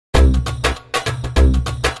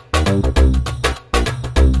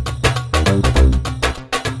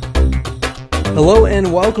Hello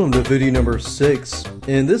and welcome to video number 6.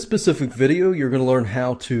 In this specific video, you're going to learn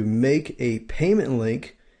how to make a payment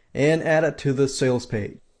link and add it to the sales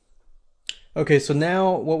page. Okay, so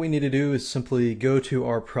now what we need to do is simply go to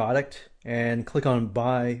our product and click on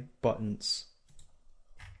Buy buttons.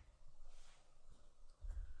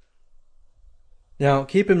 Now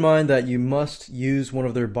keep in mind that you must use one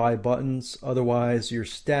of their buy buttons, otherwise your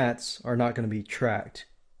stats are not going to be tracked.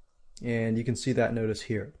 And you can see that notice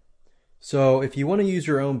here. So if you want to use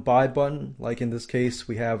your own buy button, like in this case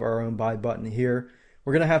we have our own buy button here,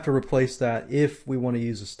 we're going to have to replace that if we want to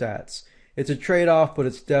use the stats. It's a trade-off, but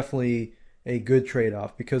it's definitely a good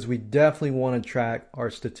trade-off because we definitely want to track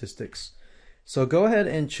our statistics. So go ahead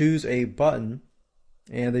and choose a button,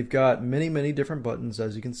 and they've got many different buttons,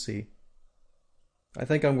 as you can see. I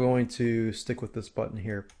think I'm going to stick with this button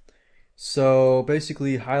here. So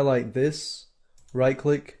basically highlight this, right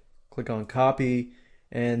click, click on copy,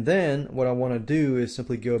 and then what I want to do is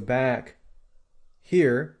simply go back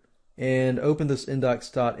here and open this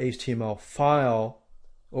index.html file,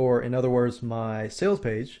 or in other words my sales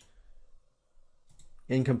page,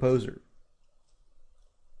 in Composer.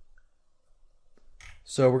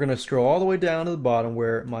 So we're going to scroll all the way down to the bottom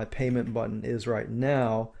where my payment button is right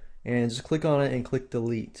now, and just click on it and click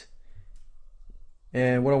delete.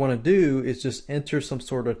 And what I want to do is just enter some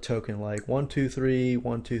sort of token like 123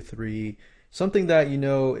 123, something that you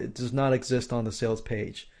know it does not exist on the sales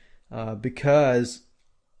page, because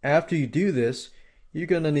after you do this you're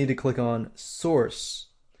going to need to click on source,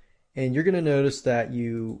 and you're going to notice that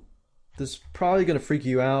this is probably going to freak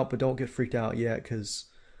you out, but don't get freaked out yet, because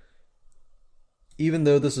even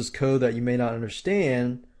though this is code that you may not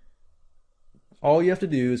understand, all you have to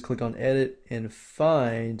do is click on edit and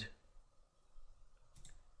find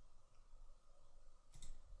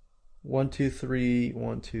 123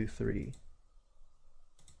 123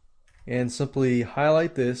 and simply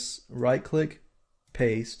highlight this, right click,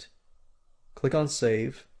 paste, click on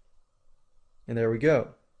save, and there we go.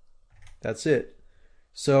 That's it.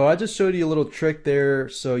 So I just showed you a little trick there,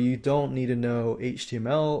 so you don't need to know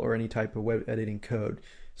HTML or any type of web editing code.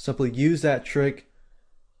 Simply use that trick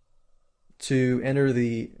to enter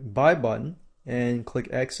the buy button and click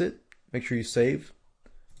exit, make sure you save,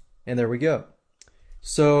 and there we go.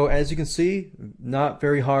 So as you can see, not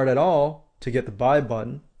very hard at all to get the buy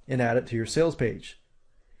button and add it to your sales page.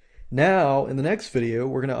 Now in the next video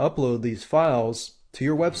we're going to upload these files to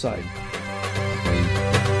your website.